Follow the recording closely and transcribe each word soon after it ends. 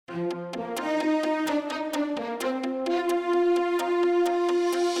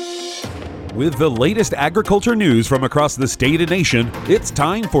With the latest agriculture news from across the state and nation, it's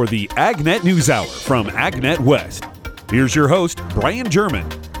time for the AgNet News Hour from AgNet West. Here's your host, Brian German.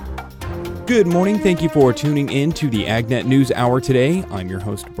 Good morning. Thank you for tuning in to the AgNet News Hour today. I'm your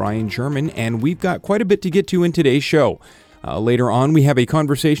host, Brian German, and we've got quite a bit to get to in today's show. Later on, we have a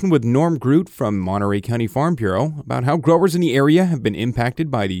conversation with Norm Groot from Monterey County Farm Bureau about how growers in the area have been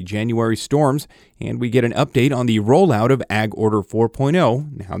impacted by the January storms, and we get an update on the rollout of Ag Order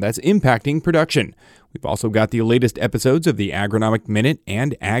 4.0 and how that's impacting production. We've also got the latest episodes of the Agronomic Minute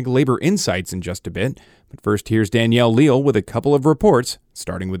and Ag Labor Insights in just a bit. But first, here's Danielle Leal with a couple of reports,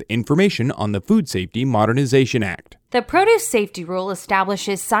 starting with information on the Food Safety Modernization Act. The Produce Safety Rule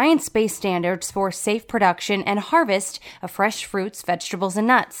establishes science-based standards for safe production and harvest of fresh fruits, vegetables, and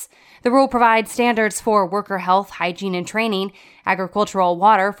nuts. The rule provides standards for worker health, hygiene, and training, agricultural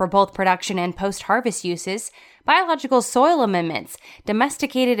water for both production and post-harvest uses, biological soil amendments,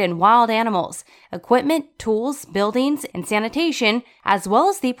 domesticated and wild animals, equipment, tools, buildings, and sanitation, as well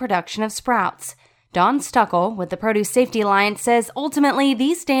as the production of sprouts. Don Stuckel with the Produce Safety Alliance says ultimately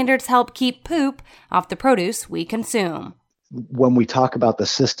these standards help keep poop off the produce we consume. When we talk about the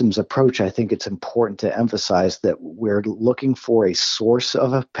systems approach, I think it's important to emphasize that we're looking for a source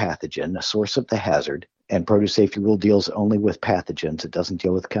of a pathogen, a source of the hazard, and Produce Safety Rule deals only with pathogens. It doesn't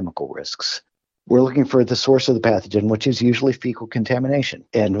deal with chemical risks. We're looking for the source of the pathogen, which is usually fecal contamination.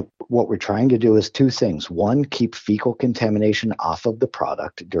 And what we're trying to do is two things. One, keep fecal contamination off of the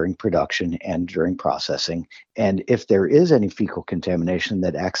product during production and during processing. And if there is any fecal contamination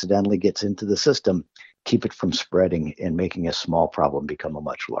that accidentally gets into the system, keep it from spreading and making a small problem become a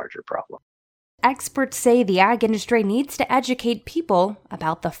much larger problem. Experts say the ag industry needs to educate people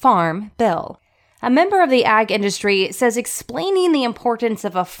about the Farm Bill. A member of the ag industry says explaining the importance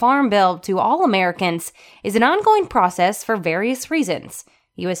of a farm bill to all Americans is an ongoing process for various reasons.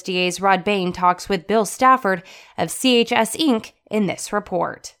 USDA's Rod Bain talks with Bill Stafford of CHS Inc. in this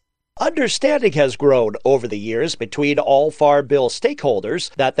report. Understanding has grown over the years between all Farm Bill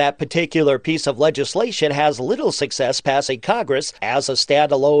stakeholders that particular piece of legislation has little success passing Congress as a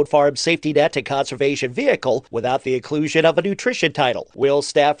standalone farm safety net and conservation vehicle without the inclusion of a nutrition title. Will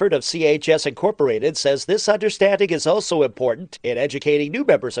Stafford of CHS Incorporated says this understanding is also important in educating new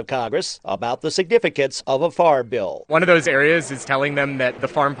members of Congress about the significance of a farm bill. One of those areas is telling them that the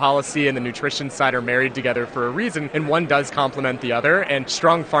farm policy and the nutrition side are married together for a reason, and one does complement the other, and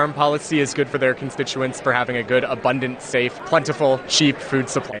strong farm policy is good for their constituents for having a good, abundant, safe, plentiful, cheap food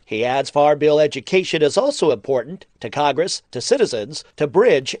supply. He adds Farm Bill education is also important to Congress, to citizens, to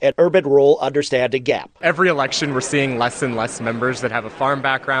bridge an urban-rural understanding gap. Every election, we're seeing less and less members that have a farm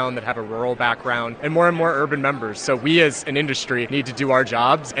background, that have a rural background, and more urban members. So we as an industry need to do our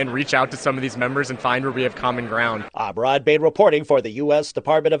jobs and reach out to some of these members and find where we have common ground. I'm Rod Bain reporting for the U.S.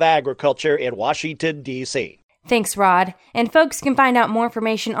 Department of Agriculture in Washington, D.C. Thanks, Rod. And folks can find out more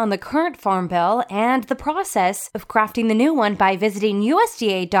information on the current Farm Bill and the process of crafting the new one by visiting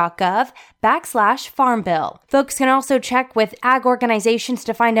usda.gov/Farm Bill. Folks can also check with ag organizations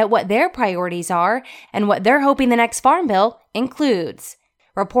to find out what their priorities are and what they're hoping the next Farm Bill includes.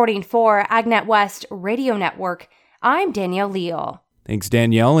 Reporting for AgNet West Radio Network, I'm Danielle Leal. Thanks,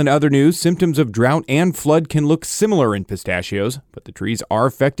 Danielle. In other news, symptoms of drought and flood can look similar in pistachios, but the trees are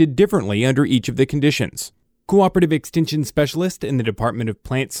affected differently under each of the conditions. Cooperative Extension Specialist in the Department of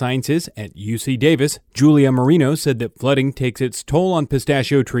Plant Sciences at UC Davis, Julia Marino, said that flooding takes its toll on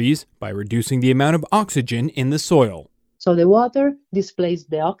pistachio trees by reducing the amount of oxygen in the soil. So the water displaces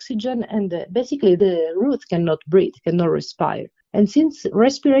the oxygen and basically the roots cannot breathe, cannot respire. And since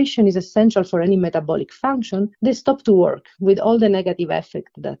respiration is essential for any metabolic function, they stop to work with all the negative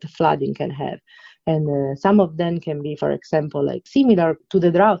effects that flooding can have. And some of them can be, for example, like similar to the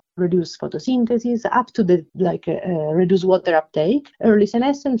drought, reduced photosynthesis, up to the reduced water uptake, early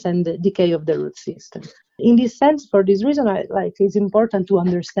senescence, and the decay of the root system. In this sense, for this reason, it's important to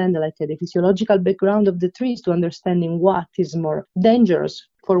understand the physiological background of the trees to understanding what is more dangerous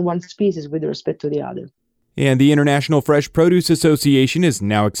for one species with respect to the other. And the International Fresh Produce Association is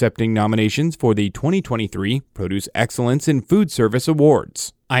now accepting nominations for the 2023 Produce Excellence in Food Service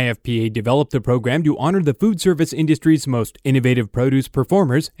Awards. IFPA developed the program to honor the food service industry's most innovative produce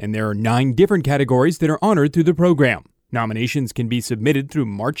performers, and there are 9 different categories that are honored through the program. Nominations can be submitted through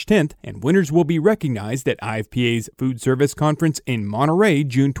March 10th, and winners will be recognized at IFPA's Food Service Conference in Monterey,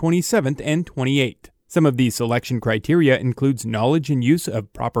 June 27th and 28th. Some of the selection criteria includes knowledge and use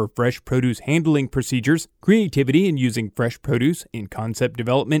of proper fresh produce handling procedures, creativity in using fresh produce in concept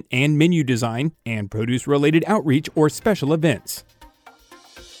development and menu design, and produce-related outreach or special events.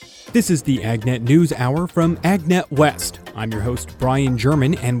 This is the AgNet News Hour from AgNet West. I'm your host, Brian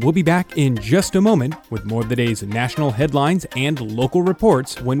German, and we'll be back in just a moment with more of the day's national headlines and local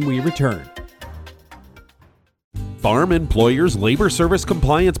reports when we return. Farm Employers Labor Service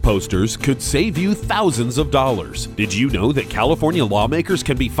Compliance posters could save you thousands of dollars. Did you know that California lawmakers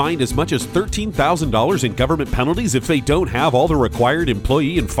can be fined as much as $13,000 in government penalties if they don't have all the required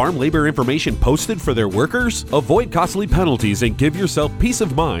employee and farm labor information posted for their workers? Avoid costly penalties and give yourself peace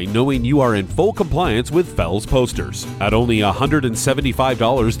of mind knowing you are in full compliance with FELS posters. At only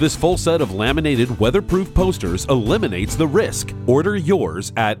 $175, this full set of laminated weatherproof posters eliminates the risk. Order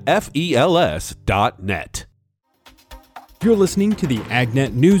yours at FELS.net. You're listening to the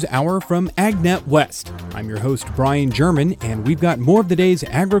AgNet News Hour from AgNet West. I'm your host, Brian German, and we've got more of the day's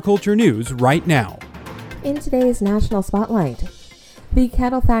agriculture news right now. In today's National Spotlight, the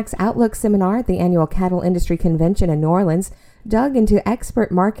Cattle Facts Outlook Seminar at the annual Cattle Industry Convention in New Orleans dug into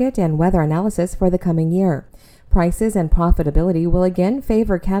expert market and weather analysis for the coming year. Prices and profitability will again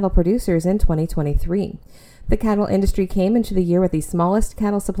favor cattle producers in 2023. The cattle industry came into the year with the smallest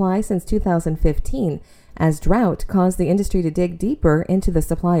cattle supply since 2015, as drought caused the industry to dig deeper into the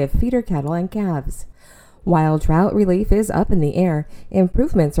supply of feeder cattle and calves. While drought relief is up in the air,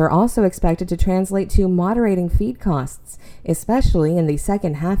 improvements are also expected to translate to moderating feed costs, especially in the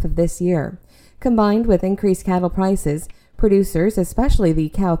second half of this year. Combined with increased cattle prices, producers, especially the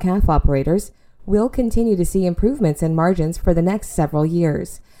cow-calf operators, will continue to see improvements in margins for the next several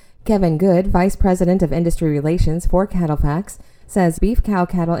years. Kevin Good, Vice President of Industry Relations for Cattle Facts, says beef cow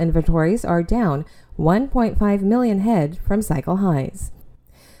cattle inventories are down 1.5 million head from cycle highs.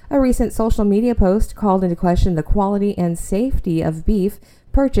 A recent social media post called into question the quality and safety of beef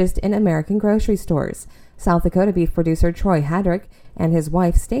purchased in American grocery stores. South Dakota beef producer Troy Hadrick and his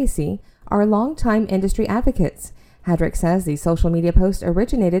wife Stacy are longtime industry advocates. Hadrick says the social media post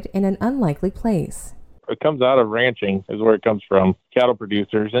originated in an unlikely place. It comes out of ranching is where it comes from, cattle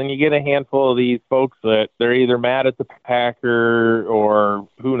producers. And you get a handful of these folks that they're either mad at the packer or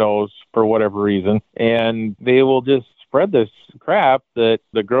who knows for whatever reason. And they will just spread this crap that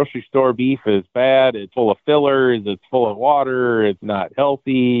the grocery store beef is bad. It's full of fillers. It's full of water. It's not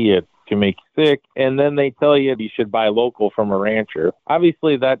healthy. It can make you sick. And then they tell you should buy local from a rancher.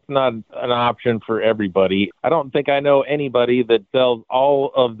 Obviously, that's not an option for everybody. I don't think I know anybody that sells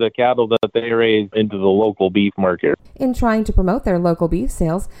all of the cattle that they raise into the local beef market. In trying to promote their local beef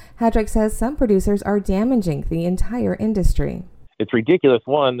sales, Hadrick says some producers are damaging the entire industry. It's ridiculous,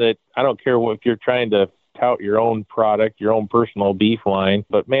 one, that I don't care if you're trying to tout your own product, your own personal beef line.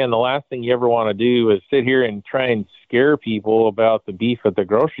 But man, the last thing you ever want to do is sit here and try and scare people about the beef at the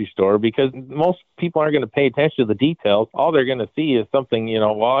grocery store, because most people aren't going to pay attention to the details. All they're going to see is something,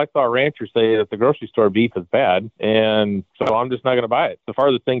 well, I saw a rancher say that the grocery store beef is bad, and so I'm just not going to buy it. It's the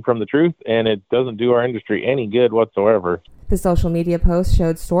farthest thing from the truth, and it doesn't do our industry any good whatsoever. The social media post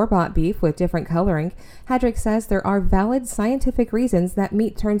showed store-bought beef with different coloring. Hadrick says there are valid scientific reasons that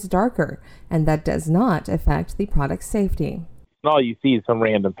meat turns darker, and that does not affect the product's safety. All you see is some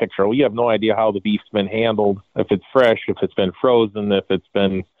random picture. Well, you have no idea how the beef's been handled, if it's fresh, if it's been frozen, if it's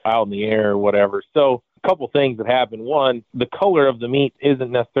been out in the air, whatever. So a couple things that happen. One, the color of the meat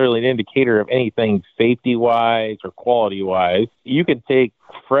isn't necessarily an indicator of anything safety-wise or quality-wise. You can take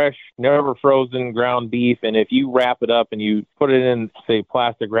fresh, never frozen ground beef, and if you wrap it up and you put it in, say,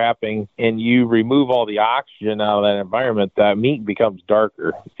 plastic wrapping, and you remove all the oxygen out of that environment, that meat becomes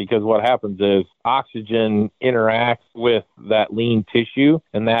darker, because what happens is oxygen interacts with that lean tissue,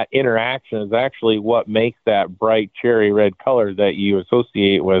 and that interaction is actually what makes that bright cherry red color that you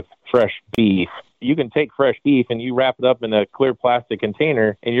associate with fresh beef. You can take fresh beef and you wrap it up in a clear plastic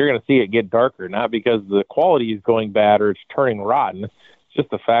container, and you're going to see it get darker, not because the quality is going bad or it's turning rotten. It's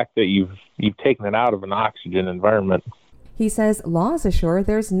just the fact that you've taken it out of an oxygen environment. He says laws assure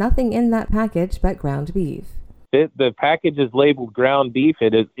there's nothing in that package but ground beef. The package is labeled ground beef.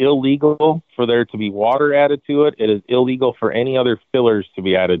 It is illegal for there to be water added to it. It is illegal for any other fillers to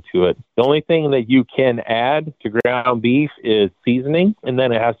be added to it. The only thing that you can add to ground beef is seasoning, and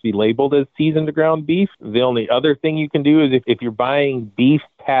then it has to be labeled as seasoned ground beef. The only other thing you can do is if you're buying beef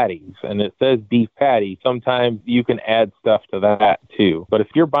patties and it says beef patty, sometimes you can add stuff to that too. But if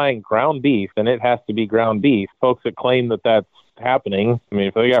you're buying ground beef, then it has to be ground beef. Folks that claim that that's happening,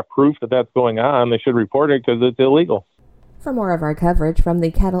 if they got proof that that's going on, they should report it because it's illegal. For more of our coverage from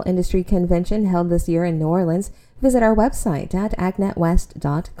the Cattle Industry Convention held this year in New Orleans, visit our website at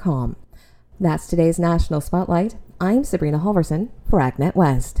agnetwest.com. That's today's National Spotlight. I'm Sabrina Halverson for AgNet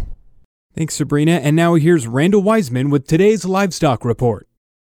West. Thanks, Sabrina. And now here's Randall Wiseman with today's Livestock Report.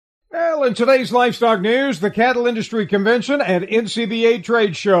 Well, in today's livestock news, the Cattle Industry Convention and NCBA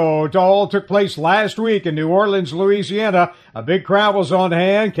trade show all took place last week in New Orleans, Louisiana. A big crowd was on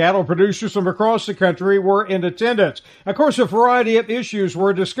hand. Cattle producers from across the country were in attendance. Of course, a variety of issues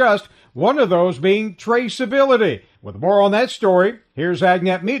were discussed, one of those being traceability. With more on that story, here's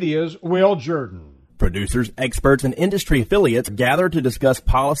AgNet Media's Will Jordan. Producers, experts, and industry affiliates gathered to discuss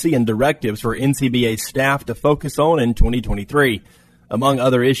policy and directives for NCBA staff to focus on in 2023. Among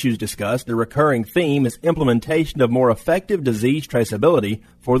other issues discussed, the recurring theme is implementation of more effective disease traceability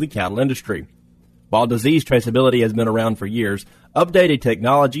for the cattle industry. While disease traceability has been around for years, updated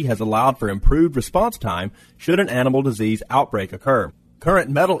technology has allowed for improved response time should an animal disease outbreak occur. Current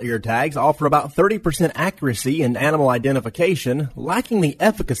metal ear tags offer about 30% accuracy in animal identification, lacking the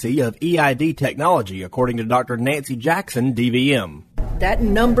efficacy of EID technology, according to Dr. Nancy Jackson, DVM. That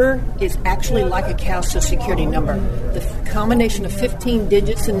number is actually like a cow's Social Security number. The combination of 15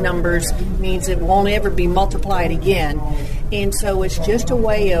 digits and numbers means it won't ever be multiplied again. And so it's just a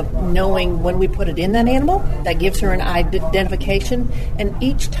way of knowing when we put it in that animal, that gives her an identification. And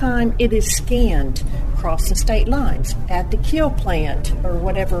each time it is scanned across the state lines at the kill plant or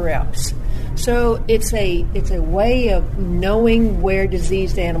whatever else. So it's a way of knowing where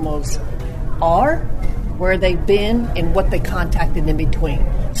diseased animals are, where they've been, and what they contacted in between.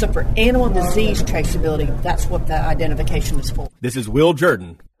 So for animal disease traceability, that's what the identification is for. This is Will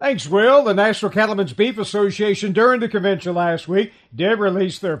Jordan. Thanks, Will. The National Cattlemen's Beef Association during the convention last week did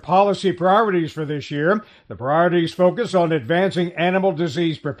release their policy priorities for this year. The priorities focus on advancing animal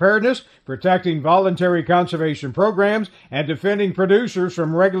disease preparedness, protecting voluntary conservation programs, and defending producers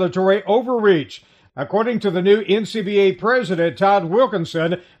from regulatory overreach. According to the new NCBA president, Todd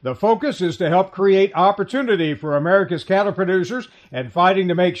Wilkinson, the focus is to help create opportunity for America's cattle producers and fighting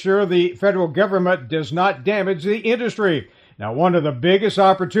to make sure the federal government does not damage the industry. Now, one of the biggest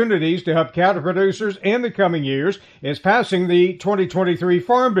opportunities to help cattle producers in the coming years is passing the 2023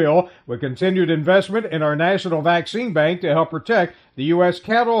 Farm Bill with continued investment in our national vaccine bank to help protect the U.S.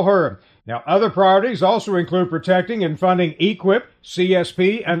 cattle herd. Now, other priorities also include protecting and funding EQIP,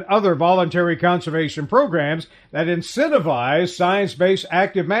 CSP, and other voluntary conservation programs that incentivize science-based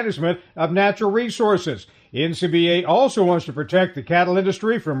active management of natural resources. NCBA also wants to protect the cattle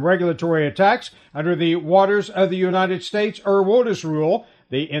industry from regulatory attacks under the Waters of the United States or WOTUS rule,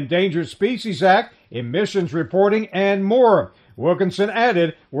 the Endangered Species Act, emissions reporting, and more. Wilkinson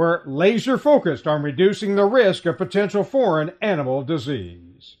added, we're laser-focused on reducing the risk of potential foreign animal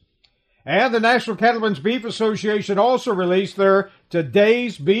disease. And the National Cattlemen's Beef Association also released their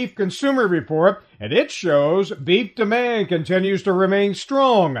Today's Beef Consumer Report, and it shows beef demand continues to remain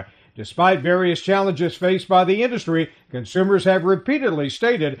strong. Despite various challenges faced by the industry, consumers have repeatedly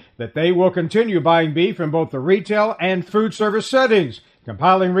stated that they will continue buying beef in both the retail and food service settings.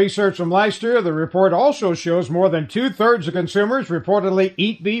 Compiling research from last year, the report also shows more than two-thirds of consumers reportedly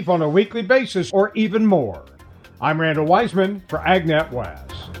eat beef on a weekly basis or even more. I'm Randall Wiseman for AgNet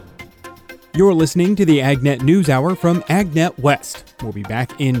West. You're listening to the AgNet News Hour from AgNet West. We'll be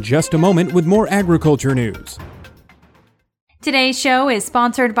back in just a moment with more agriculture news. Today's show is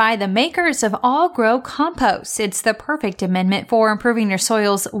sponsored by the makers of All Grow Compost. It's the perfect amendment for improving your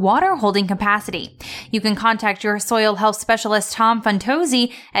soil's water holding capacity. You can contact your soil health specialist, Tom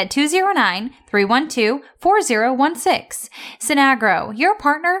Fantozzi, at 209-312-4016. Sinagro, your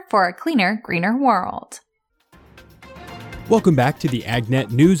partner for a cleaner, greener world. Welcome back to the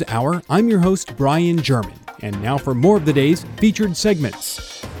AgNet News Hour. I'm your host, Brian German. And now for more of the day's featured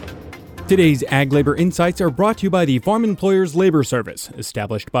segments. Today's Ag Labor Insights are brought to you by the Farm Employers Labor Service.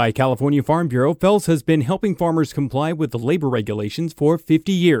 Established by California Farm Bureau, FELS has been helping farmers comply with the labor regulations for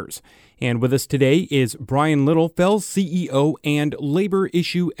 50 years. And with us today is Brian Little, FELS CEO and labor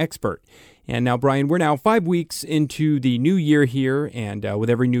issue expert. And now, Brian, we're now 5 weeks into the new year here, and with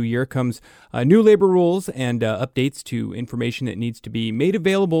every new year comes new labor rules and updates to information that needs to be made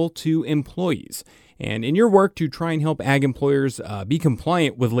available to employees. And in your work to try and help ag employers be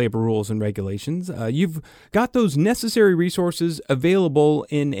compliant with labor rules and regulations, you've got those necessary resources available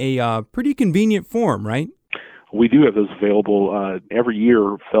in a pretty convenient form, right? We do have those available. Every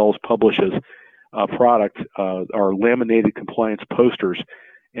year, FELS publishes a product, our laminated compliance posters,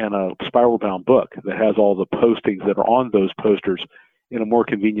 and a spiral-bound book that has all the postings that are on those posters in a more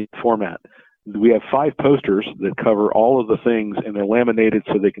convenient format. We have 5 posters that cover all of the things, and they're laminated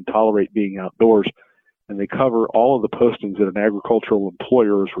so they can tolerate being outdoors, and they cover all of the postings that an agricultural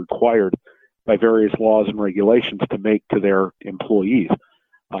employer is required by various laws and regulations to make to their employees.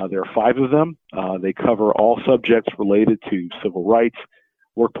 There are 5 of them. They cover all subjects related to civil rights,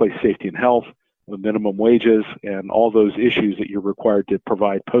 workplace safety and health, minimum wages, and all those issues that you're required to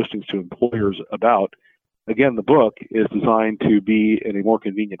provide postings to employers about. Again, the book is designed to be in a more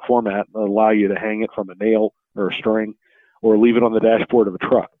convenient format and allow you to hang it from a nail or a string or leave it on the dashboard of a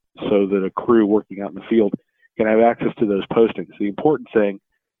truck so that a crew working out in the field can have access to those postings. The important thing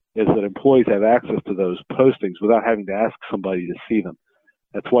is that employees have access to those postings without having to ask somebody to see them.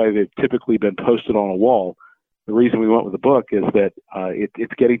 That's why they've typically been posted on a wall. The reason we went with the book is that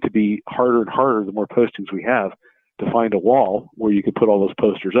it's getting to be harder and harder the more postings we have to find a wall where you can put all those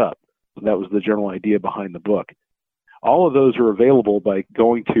posters up. And that was the general idea behind the book. All of those are available by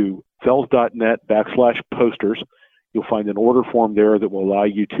going to fels.net/posters. You'll find an order form there that will allow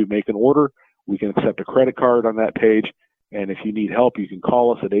you to make an order. We can accept a credit card on that page. And if you need help, you can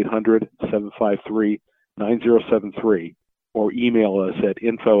call us at 800-753-9073 or email us at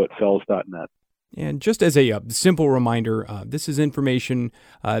info@fels.net. And just as a simple reminder, this is information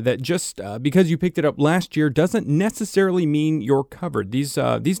that just because you picked it up last year doesn't necessarily mean you're covered. These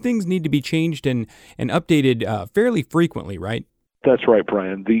things need to be changed and updated fairly frequently, right? That's right,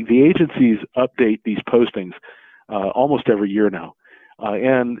 Brian. The agencies update these postings almost every year now.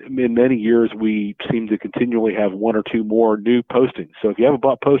 And in many years, we seem to continually have one or two more new postings. So if you haven't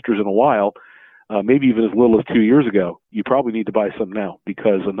bought posters in a while, maybe even as little as 2 years ago, you probably need to buy some now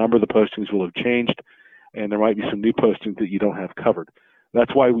because a number of the postings will have changed and there might be some new postings that you don't have covered.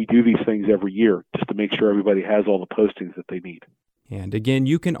 That's why we do these things every year, just to make sure everybody has all the postings that they need. And again,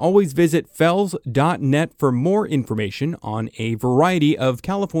 you can always visit fels.net for more information on a variety of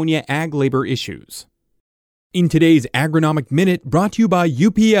California ag labor issues. In today's Agronomic Minute, brought to you by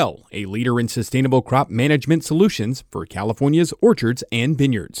UPL, a leader in sustainable crop management solutions for California's orchards and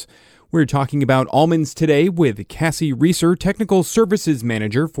vineyards. We're talking about almonds today with Cassie Reeser, Technical Services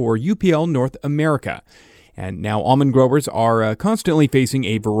Manager for UPL North America. And now almond growers are constantly facing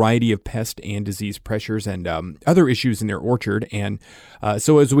a variety of pest and disease pressures and other issues in their orchard. And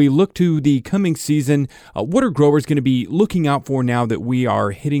so as we look to the coming season, what are growers going to be looking out for now that we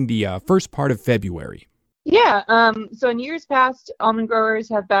are hitting the first part of February? Yeah, so in years past, almond growers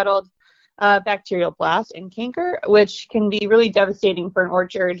have battled bacterial blast and canker, which can be really devastating for an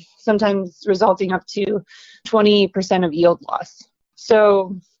orchard, sometimes resulting up to 20% of yield loss.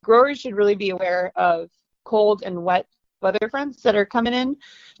 So growers should really be aware of cold and wet weather fronts that are coming in,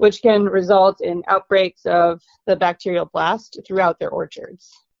 which can result in outbreaks of the bacterial blast throughout their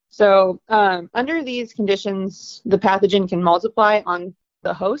orchards. So under these conditions, the pathogen can multiply on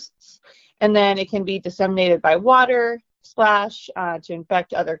the hosts, and then it can be disseminated by water, splash to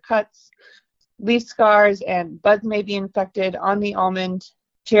infect other cuts. Leaf scars and buds may be infected on the almond,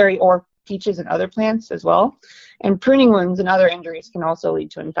 cherry, or peaches and other plants as well. And pruning wounds and other injuries can also lead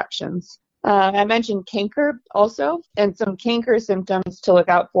to infections. I mentioned canker also, and some canker symptoms to look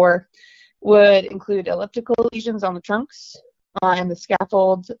out for would include elliptical lesions on the trunks and the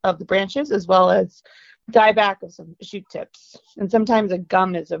scaffold of the branches, as well as dieback of some shoot tips. And sometimes a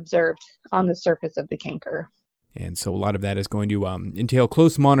gum is observed on the surface of the canker. And so a lot of that is going to entail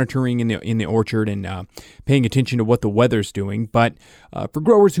close monitoring in the orchard and paying attention to what the weather's doing. But for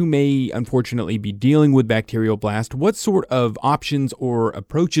growers who may unfortunately be dealing with bacterial blast, what sort of options or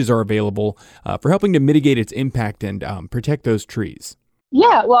approaches are available for helping to mitigate its impact and protect those trees?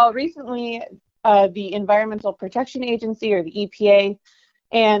 Yeah, well, recently the Environmental Protection Agency, or the EPA,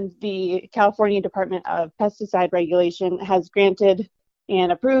 and the California Department of Pesticide Regulation has granted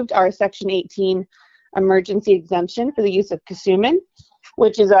and approved our Section 18 emergency exemption for the use of Cassumin,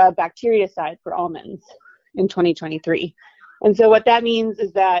 which is a bactericide for almonds, in 2023. And so what that means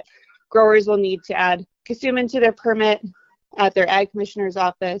is that growers will need to add Cassumin to their permit at their ag commissioner's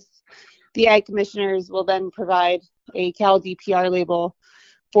office. The ag commissioners will then provide a Cal DPR label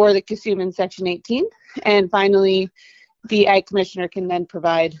for the Cassumin Section 18. And finally, the ag commissioner can then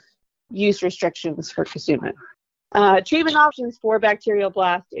provide use restrictions for Cassumin. Treatment options for bacterial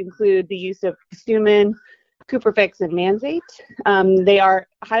blast include the use of Cassumin, Cuprofix, and Manzate. They are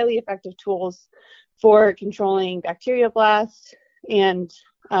highly effective tools for controlling bacterial blast, and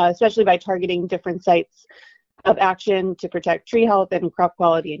especially by targeting different sites of action to protect tree health and crop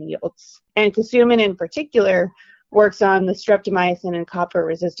quality and yields. And Cassumin in particular works on the streptomycin and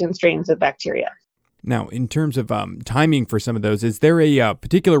copper-resistant strains of bacteria. Now, in terms of timing for some of those, is there a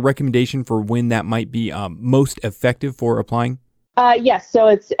particular recommendation for when that might be most effective for applying? Yes, so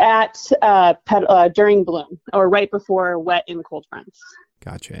it's at during bloom or right before wet and cold fronts.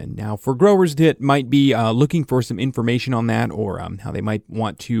 Gotcha. And now for growers that might be looking for some information on that or how they might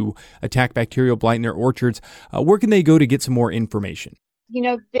want to attack bacterial blight in their orchards, where can they go to get some more information?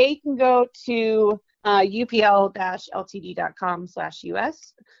 They can go to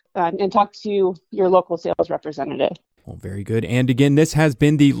upl-ltd.com/US, and talk to your local sales representative. Well, very good. And again, this has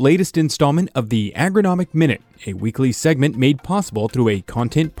been the latest installment of the Agronomic Minute, a weekly segment made possible through a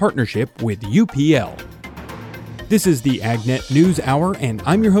content partnership with UPL. This is the AgNet News Hour, and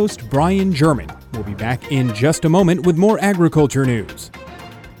I'm your host, Brian German. We'll be back in just a moment with more agriculture news.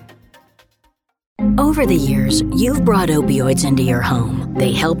 Over the years, you've brought opioids into your home.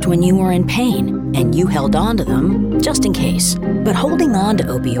 They helped when you were in pain, and you held on to them just in case. But holding on to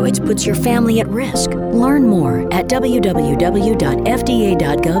opioids puts your family at risk. Learn more at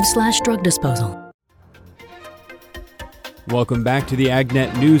www.fda.gov/drug disposal. Welcome back to the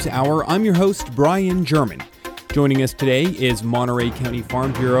AgNet News Hour. I'm your host, Brian German. Joining us today is Monterey County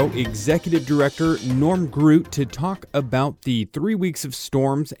Farm Bureau Executive Director Norm Groot to talk about the 3 weeks of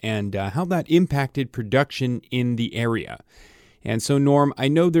storms and how that impacted production in the area. And so, Norm, I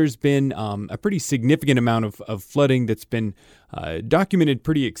know there's been a pretty significant amount of flooding that's been documented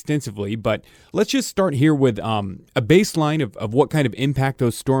pretty extensively, but let's just start here with a baseline of what kind of impact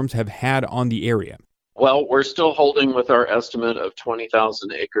those storms have had on the area. Well, we're still holding with our estimate of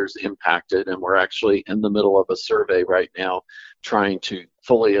 20,000 acres impacted, and we're actually in the middle of a survey right now trying to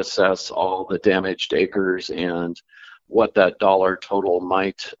fully assess all the damaged acres and what that dollar total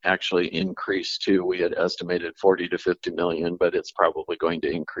might actually increase to. We had estimated 40 to 50 million, but it's probably going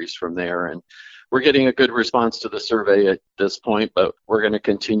to increase from there. And we're getting a good response to the survey at this point, but we're going to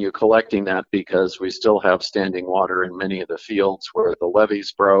continue collecting that because we still have standing water in many of the fields where the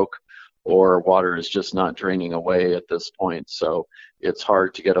levees broke, or water is just not draining away at this point. So it's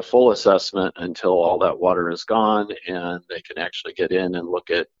hard to get a full assessment until all that water is gone and they can actually get in and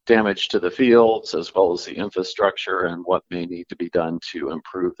look at damage to the fields as well as the infrastructure and what may need to be done to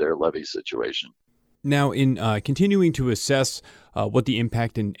improve their levee situation. Now, in continuing to assess what the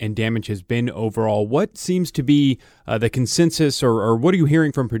impact and damage has been overall, what seems to be the consensus, or what are you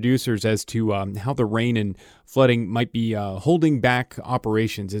hearing from producers as to how the rain and flooding might be holding back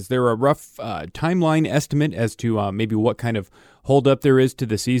operations? Is there a rough timeline estimate as to maybe what kind of holdup there is to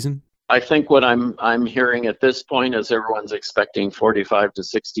the season? I think what I'm hearing at this point is everyone's expecting 45 to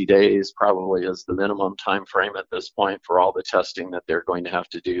 60 days probably is the minimum time frame at this point for all the testing that they're going to have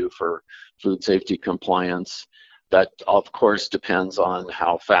to do for food safety compliance. That, of course, depends on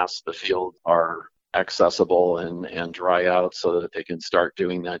how fast the fields are accessible and dry out so that they can start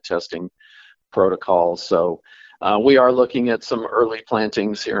doing that testing protocol. So we are looking at some early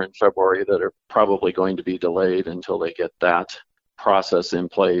plantings here in February that are probably going to be delayed until they get that process in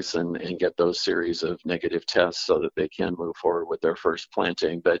place and get those series of negative tests so that they can move forward with their first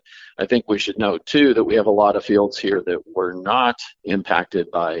planting. But I think we should note too that we have a lot of fields here that were not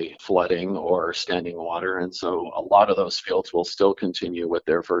impacted by flooding or standing water, and so a lot of those fields will still continue with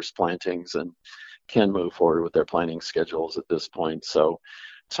their first plantings and can move forward with their planting schedules at this point. So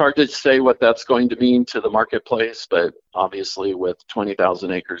it's hard to say what that's going to mean to the marketplace, but obviously with 20,000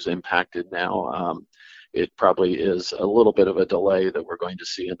 acres impacted now, it probably is a little bit of a delay that we're going to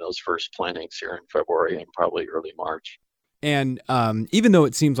see in those first plantings here in February and probably early March. And even though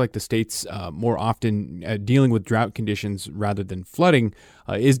it seems like the state's more often dealing with drought conditions rather than flooding,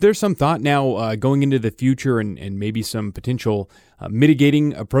 is there some thought now going into the future and maybe some potential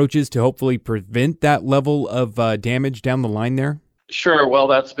mitigating approaches to hopefully prevent that level of damage down the line there? Sure. Well,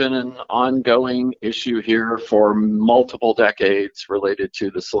 that's been an ongoing issue here for multiple decades related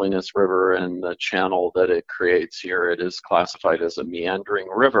to the Salinas River and the channel that it creates here. It is classified as a meandering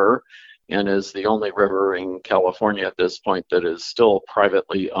river and is the only river in California at this point that is still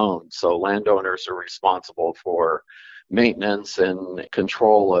privately owned. So landowners are responsible for maintenance and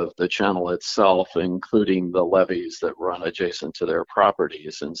control of the channel itself, including the levees that run adjacent to their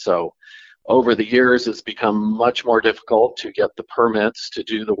properties. And so over the years, it's become much more difficult to get the permits to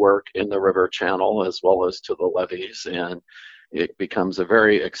do the work in the river channel as well as to the levees, and it becomes a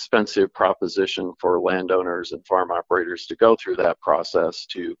very expensive proposition for landowners and farm operators to go through that process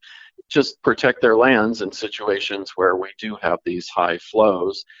to just protect their lands in situations where we do have these high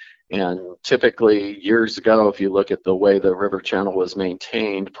flows. And typically, years ago, if you look at the way the river channel was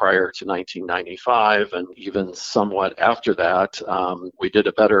maintained prior to 1995, and even somewhat after that, we did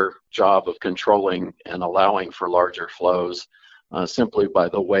a better job of controlling and allowing for larger flows simply by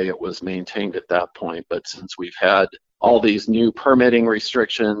the way it was maintained at that point. But since we've had all these new permitting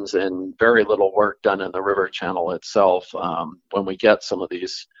restrictions and very little work done in the river channel itself, when we get some of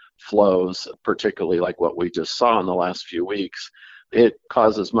these flows, particularly like what we just saw in the last few weeks, it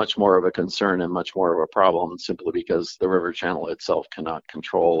causes much more of a concern and much more of a problem simply because the river channel itself cannot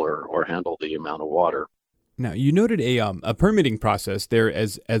control or handle the amount of water. Now, you noted a permitting process there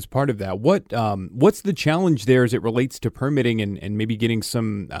as part of that. What's the challenge there as it relates to permitting and maybe getting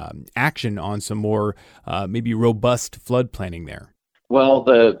some action on some more maybe robust flood planning there? Well,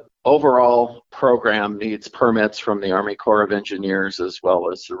 the overall program needs permits from the Army Corps of Engineers as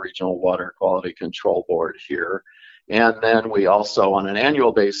well as the Regional Water Quality Control Board here. And then we also, on an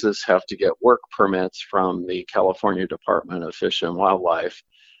annual basis, have to get work permits from the California Department of Fish and Wildlife.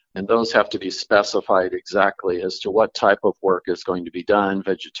 And those have to be specified exactly as to what type of work is going to be done,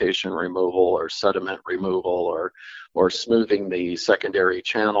 vegetation removal or sediment removal or smoothing the secondary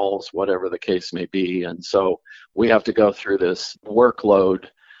channels, whatever the case may be. And so we have to go through this workload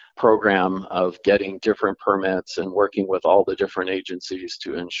program of getting different permits and working with all the different agencies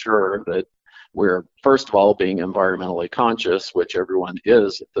to ensure that we're, first of all, being environmentally conscious, which everyone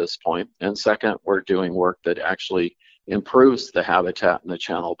is at this point. And second, we're doing work that actually improves the habitat in the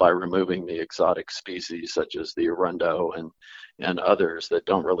channel by removing the exotic species such as the arundo and others that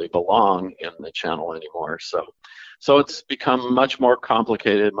don't really belong in the channel anymore. So it's become much more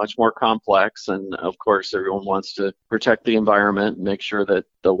complicated, much more complex, and of course everyone wants to protect the environment and make sure that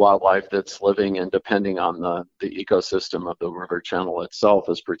the wildlife that's living and depending on the ecosystem of the river channel itself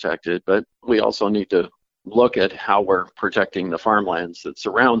is protected. But we also need to look at how we're protecting the farmlands that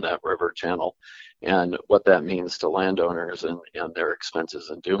surround that river channel and what that means to landowners and their expenses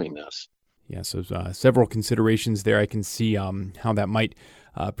in doing this. Yeah, so several considerations there. I can see how that might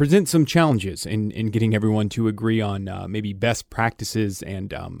present some challenges in getting everyone to agree on maybe best practices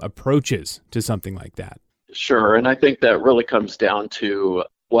and approaches to something like that. Sure, and I think that really comes down to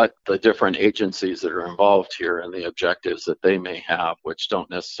what the different agencies that are involved here and the objectives that they may have, which don't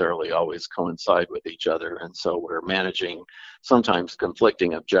necessarily always coincide with each other. And so we're managing sometimes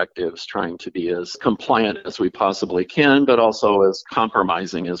conflicting objectives, trying to be as compliant as we possibly can, but also as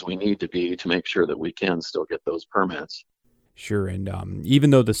compromising as we need to be to make sure that we can still get those permits. Sure, and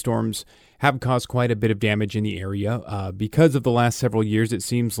even though the storms have caused quite a bit of damage in the area, because of the last several years, it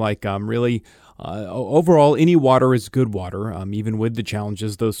seems like really overall any water is good water, even with the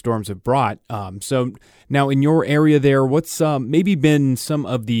challenges those storms have brought. So now in your area there, what's maybe been some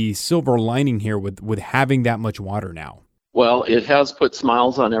of the silver lining here with having that much water now? Well, it has put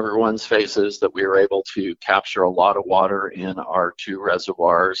smiles on everyone's faces that we were able to capture a lot of water in our two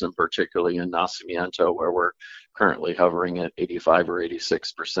reservoirs, and particularly in Nacimiento, where we're currently hovering at 85 or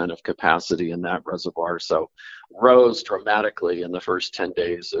 86% of capacity in that reservoir. So rose dramatically in the first 10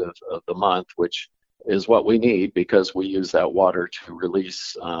 days of the month, which is what we need because we use that water to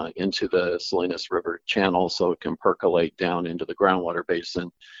release into the Salinas River channel so it can percolate down into the groundwater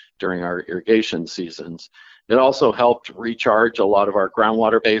basin during our irrigation seasons. It also helped recharge a lot of our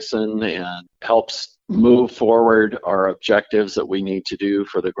groundwater basin and helps move forward our objectives that we need to do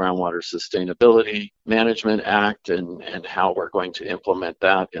for the Groundwater Sustainability Management Act and how we're going to implement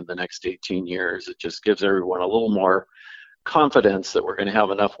that in the next 18 years. It just gives everyone a little more confidence that we're going to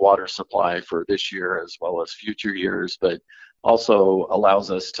have enough water supply for this year as well as future years, but also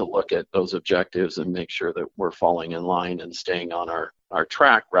allows us to look at those objectives and make sure that we're falling in line and staying on our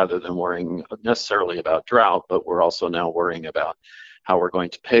track rather than worrying necessarily about drought, but we're also now worrying about how we're going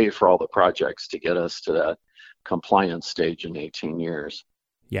to pay for all the projects to get us to that compliance stage in 18 years.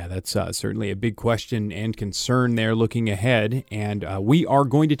 Yeah, that's certainly a big question and concern there looking ahead. And we are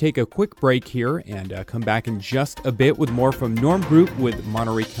going to take a quick break here and come back in just a bit with more from Norm Group with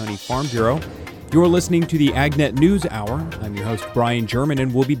Monterey County Farm Bureau. You're listening to the AgNet News Hour. I'm your host, Brian German,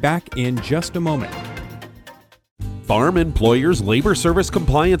 and we'll be back in just a moment. Farm Employers Labor Service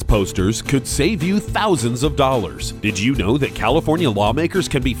Compliance posters could save you thousands of dollars. Did you know that California lawmakers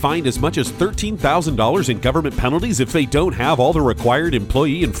can be fined as much as $13,000 in government penalties if they don't have all the required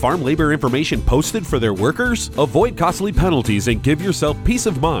employee and farm labor information posted for their workers? Avoid costly penalties and give yourself peace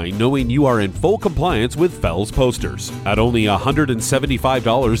of mind knowing you are in full compliance with FELS posters. At only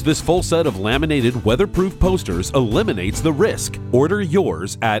 $175, this full set of laminated weatherproof posters eliminates the risk. Order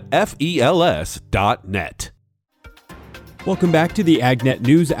yours at FELS.net. Welcome back to the AgNet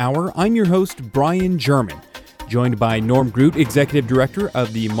News Hour. I'm your host, Brian German, joined by Norm Groot, Executive Director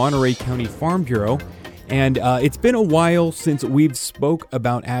of the Monterey County Farm Bureau. And it's been a while since we've spoke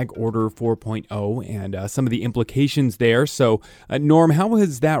about Ag Order 4.0 and some of the implications there. So, Norm, how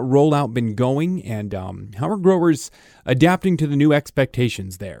has that rollout been going, and how are growers adapting to the new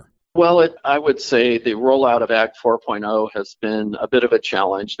expectations there? Well, I would say the rollout of Ag 4.0 has been a bit of a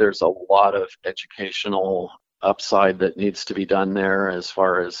challenge. There's a lot of educational upside that needs to be done there as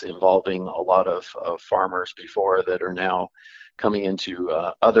far as involving a lot of farmers before that are now coming into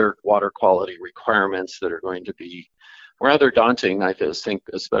other water quality requirements that are going to be rather daunting, I think,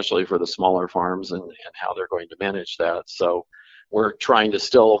 especially for the smaller farms and how they're going to manage that. So we're trying to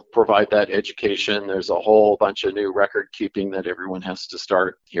still provide that education. There's a whole bunch of new record keeping that everyone has to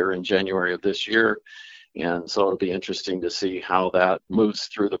start here in January of this year. And so it'll be interesting to see how that moves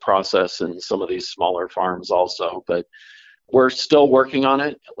through the process in some of these smaller farms also. But we're still working on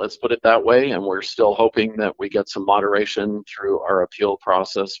it, let's put it that way, and we're still hoping that we get some moderation through our appeal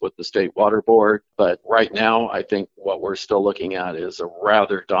process with the State Water Board. But right now, I think what we're still looking at is a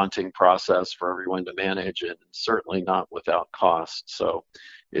rather daunting process for everyone to manage, and certainly not without cost. So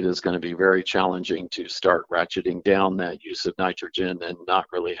it is going to be very challenging to start ratcheting down that use of nitrogen and not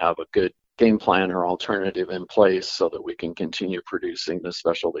really have a good game plan or alternative in place so that we can continue producing the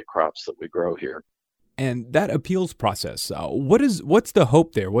specialty crops that we grow here. And that appeals process, what's the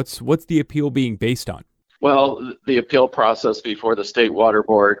hope there? What's the appeal being based on? Well, the appeal process before the State Water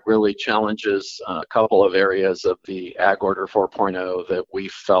Board really challenges a couple of areas of the Ag Order 4.0 that we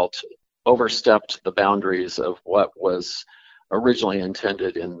felt overstepped the boundaries of what was originally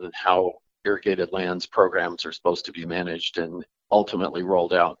intended in how irrigated lands programs are supposed to be managed and ultimately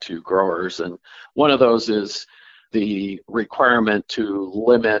rolled out to growers. And one of those is the requirement to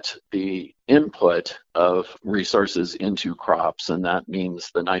limit the input of resources into crops, and that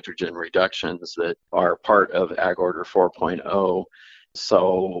means the nitrogen reductions that are part of Ag Order 4.0.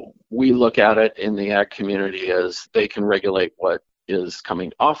 So we look at it in the ag community as they can regulate what is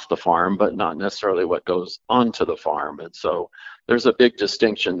coming off the farm, but not necessarily what goes onto the farm. And so there's a big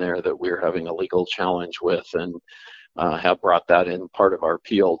distinction there that we're having a legal challenge with, and have brought that in part of our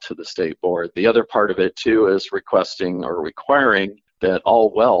appeal to the state board. The other part of it too is requesting or requiring that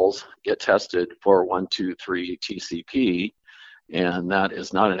all wells get tested for 1,2,3-TCP, and that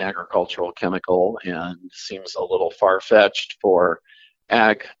is not an agricultural chemical and seems a little far-fetched for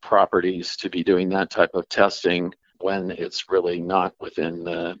ag properties to be doing that type of testing when it's really not within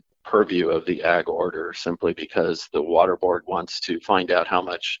the purview of the ag order, simply because the water board wants to find out how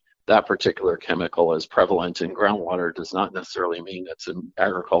much that particular chemical is prevalent in groundwater does not necessarily mean it's an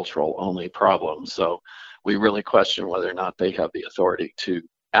agricultural only problem. So we really question whether or not they have the authority to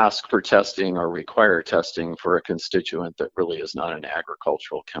ask for testing or require testing for a constituent that really is not an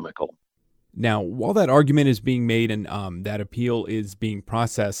agricultural chemical. Now, while that argument is being made and that appeal is being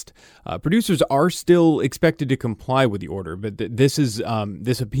processed, producers are still expected to comply with the order. But this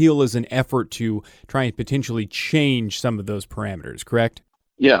appeal is an effort to try and potentially change some of those parameters, correct?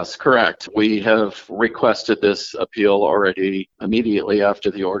 Yes, correct. We have requested this appeal already immediately after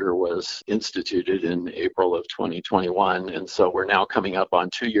the order was instituted in April of 2021. And so we're now coming up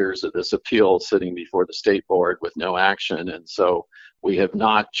on 2 years of this appeal sitting before the state board with no action. And so we have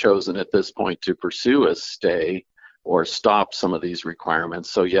not chosen at this point to pursue a stay or stop some of these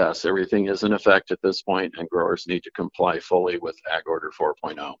requirements. So yes, everything is in effect at this point, and growers need to comply fully with Ag Order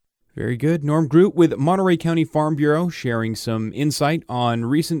 4.0. Very good. Norm Groot with Monterey County Farm Bureau sharing some insight on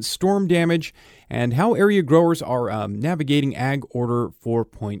recent storm damage and how area growers are navigating Ag Order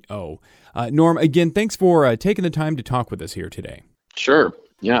 4.0. Norm, again, thanks for taking the time to talk with us here today. Sure.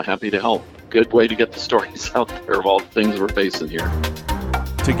 Yeah, happy to help. Good way to get the stories out there of all the things we're facing here.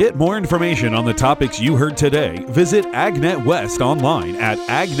 To get more information on the topics you heard today, visit AgNet West online at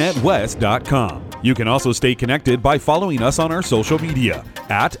agnetwest.com. You can also stay connected by following us on our social media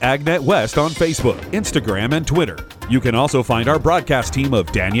at AgNet West on Facebook, Instagram, and Twitter. You can also find our broadcast team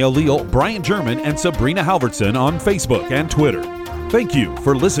of Danielle Leal, Brian German, and Sabrina Halverson on Facebook and Twitter. Thank you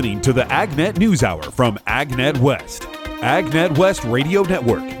for listening to the AgNet News Hour from AgNet West. AgNet West Radio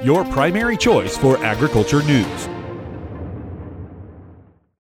Network, your primary choice for agriculture news.